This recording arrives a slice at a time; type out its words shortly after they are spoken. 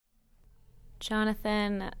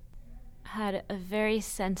Jonathan had a very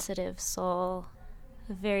sensitive soul,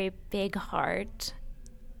 a very big heart,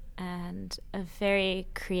 and a very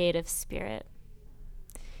creative spirit.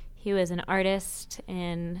 He was an artist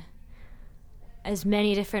in as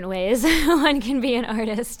many different ways one can be an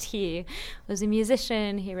artist. He was a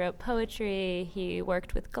musician, he wrote poetry, he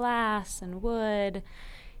worked with glass and wood.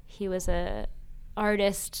 He was a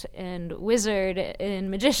artist and wizard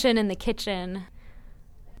and magician in the kitchen.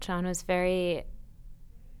 John was very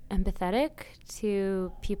empathetic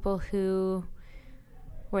to people who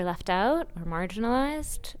were left out or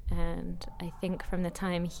marginalized, and I think from the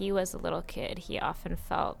time he was a little kid, he often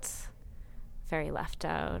felt very left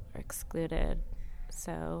out or excluded.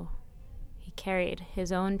 So he carried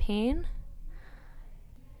his own pain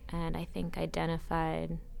and I think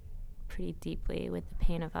identified pretty deeply with the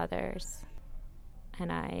pain of others.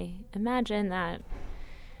 And I imagine that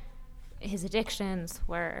his addictions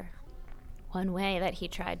were one way that he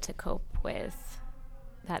tried to cope with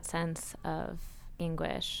that sense of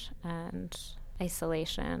anguish and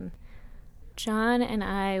isolation. John and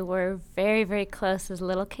I were very, very close as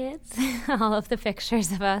little kids. All of the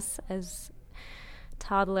pictures of us as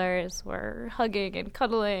toddlers were hugging and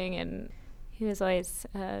cuddling, and he was always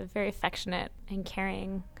very affectionate and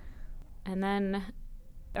caring. And then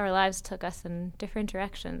our lives took us in different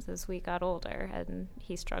directions as we got older, and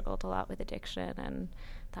he struggled a lot with addiction, and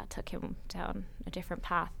that took him down a different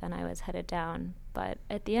path than I was headed down. But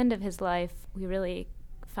at the end of his life, we really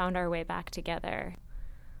found our way back together.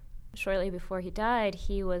 Shortly before he died,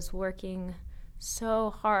 he was working so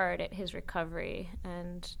hard at his recovery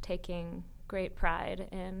and taking great pride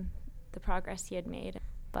in the progress he had made.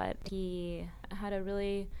 But he had a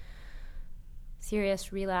really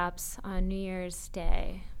serious relapse on New Year's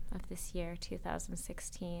Day of this year,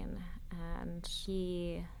 2016, and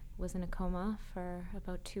he was in a coma for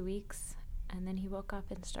about 2 weeks, and then he woke up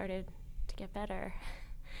and started to get better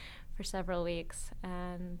for several weeks,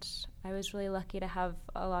 and I was really lucky to have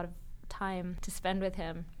a lot of time to spend with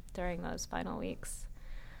him during those final weeks.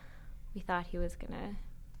 We thought he was going to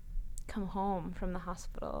come home from the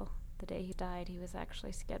hospital the day he died. He was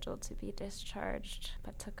actually scheduled to be discharged,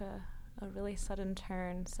 but took a really sudden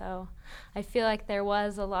turn. So I feel like there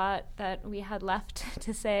was a lot that we had left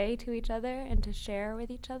to say to each other and to share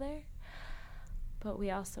with each other, but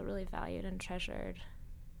we also really valued and treasured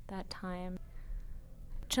that time.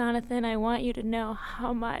 Jonathan, I want you to know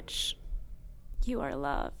how much you are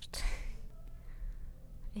loved.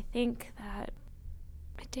 I think that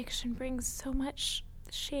addiction brings so much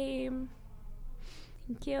shame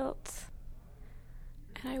and guilt,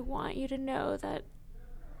 and I want you to know that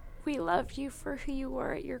we loved you for who you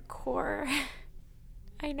were at your core.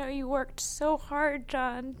 I know you worked so hard,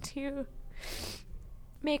 John, to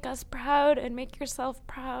make us proud and make yourself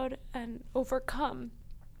proud and overcome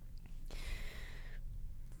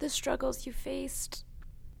the struggles you faced.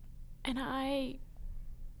 And I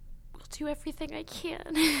will do everything I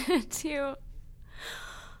can to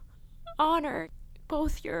honor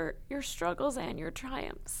both your struggles and your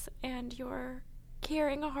triumphs and your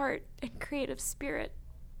caring heart and creative spirit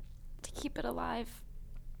to keep it alive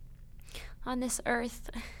on this earth.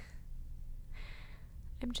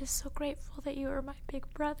 I'm just so grateful that you are my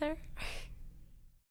big brother.